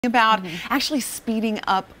About actually speeding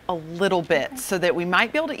up a little bit so that we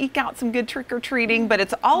might be able to eke out some good trick-or-treating, but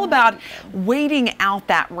it's all about waiting out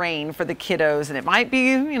that rain for the kiddos, and it might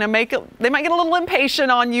be, they might get a little impatient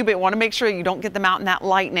on you, but want to make sure you don't get them out in that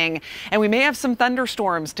lightning. And we may have some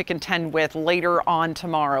thunderstorms to contend with later on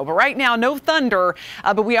tomorrow. But right now, no thunder,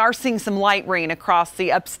 but we are seeing some light rain across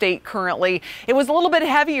the upstate currently. It was a little bit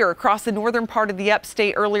heavier across the northern part of the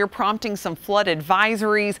upstate earlier, prompting some flood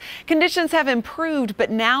advisories. Conditions have improved, but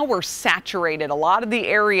now we're saturated. A lot of the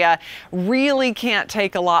area really can't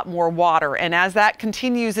take a lot more water. And as that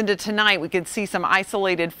continues into tonight, we could see some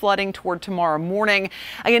isolated flooding toward tomorrow morning.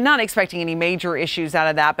 Again, not expecting any major issues out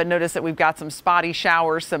of that, but notice that we've got some spotty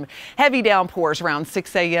showers, some heavy downpours around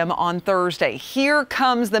 6 a.m. on Thursday. Here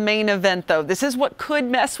comes the main event, though. This is what could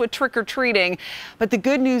mess with trick-or-treating, but the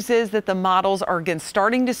good news is that the models are again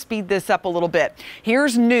starting to speed this up a little bit.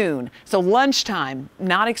 Here's noon, so lunchtime.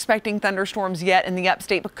 Not expecting thunderstorms yet in the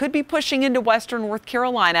upstate, but could be pushing into western North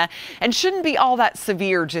Carolina and shouldn't be all that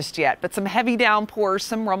severe just yet, but some heavy downpours,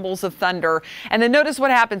 some rumbles of thunder. And then notice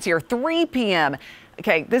what happens here, 3 p.m.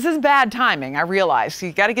 Okay, this is bad timing, I realize. So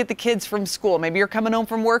you got to get the kids from school. Maybe you're coming home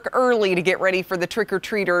from work early to get ready for the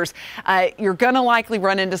trick-or-treaters. You're going to likely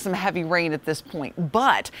run into some heavy rain at this point,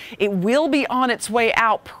 but it will be on its way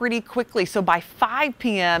out pretty quickly. So by 5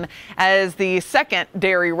 p.m., as the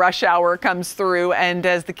secondary rush hour comes through and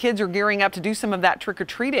as the kids are gearing up to do some of that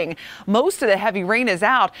trick-or-treating, most of the heavy rain is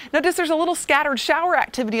out. Notice there's a little scattered shower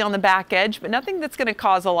activity on the back edge, but nothing that's going to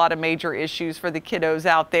cause a lot of major issues for the kiddos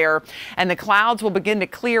out there. And the clouds will begin to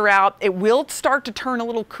clear out. It will start to turn a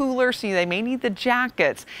little cooler, so they may need the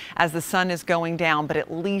jackets as the sun is going down, but at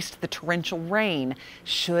least the torrential rain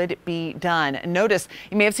should be done. And notice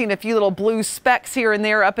you may have seen a few little blue specks here and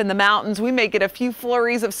there up in the mountains. We may get a few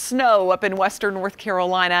flurries of snow up in western North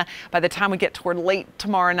Carolina by the time we get toward late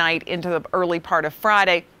tomorrow night into the early part of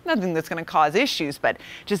Friday. Nothing that's going to cause issues, but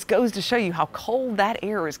just goes to show you how cold that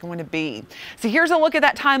air is going to be. So here's a look at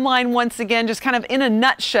that timeline once again, just kind of in a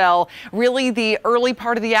nutshell. Really the early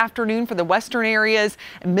part of the afternoon for the western areas,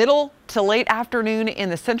 middle to late afternoon in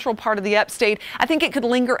the central part of the upstate. I think it could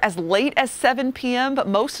linger as late as 7 p.m., but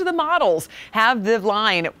most of the models have the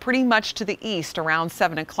line pretty much to the east around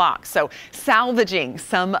 7 o'clock. So salvaging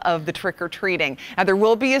some of the trick-or-treating. Now there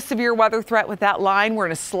will be a severe weather threat with that line. We're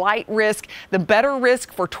in a slight risk. The better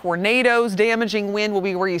risk for tornadoes, damaging wind will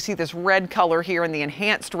be where you see this red color here in the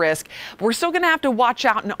enhanced risk. But we're still going to have to watch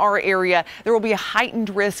out in our area. There will be a heightened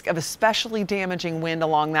risk of especially damaging wind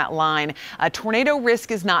along that line. Tornado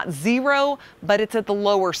risk is not zero, but it's at the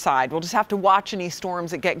lower side. We'll just have to watch any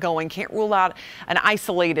storms that get going. Can't rule out an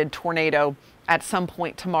isolated tornado at some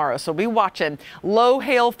point tomorrow. So we'll be watching low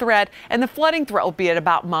hail threat, and the flooding threat will be at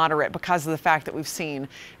about moderate because of the fact that we've seen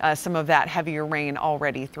some of that heavier rain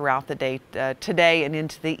already throughout the day today and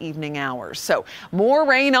into the evening hours. So more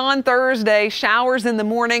rain on Thursday, showers in the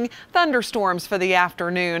morning, thunderstorms for the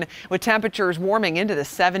afternoon with temperatures warming into the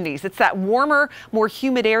 70s. It's that warmer, more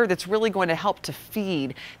humid air that's really going to help to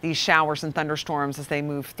feed these showers and thunderstorms as they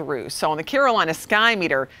move through. So on the Carolina Sky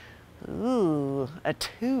Meter, ooh, a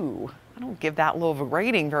 2. I don't give that low of a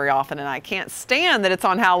rating very often, and I can't stand that it's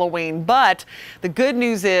on Halloween, but the good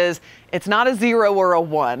news is it's not a 0 or a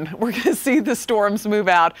 1. We're going to see the storms move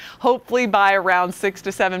out, hopefully by around 6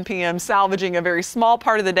 to 7 p.m., salvaging a very small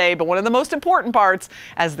part of the day, but one of the most important parts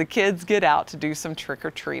as the kids get out to do some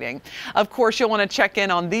trick-or-treating. Of course, you'll want to check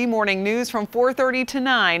in on the morning news from 4:30 to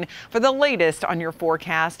 9 for the latest on your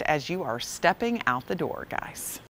forecast as you are stepping out the door, guys.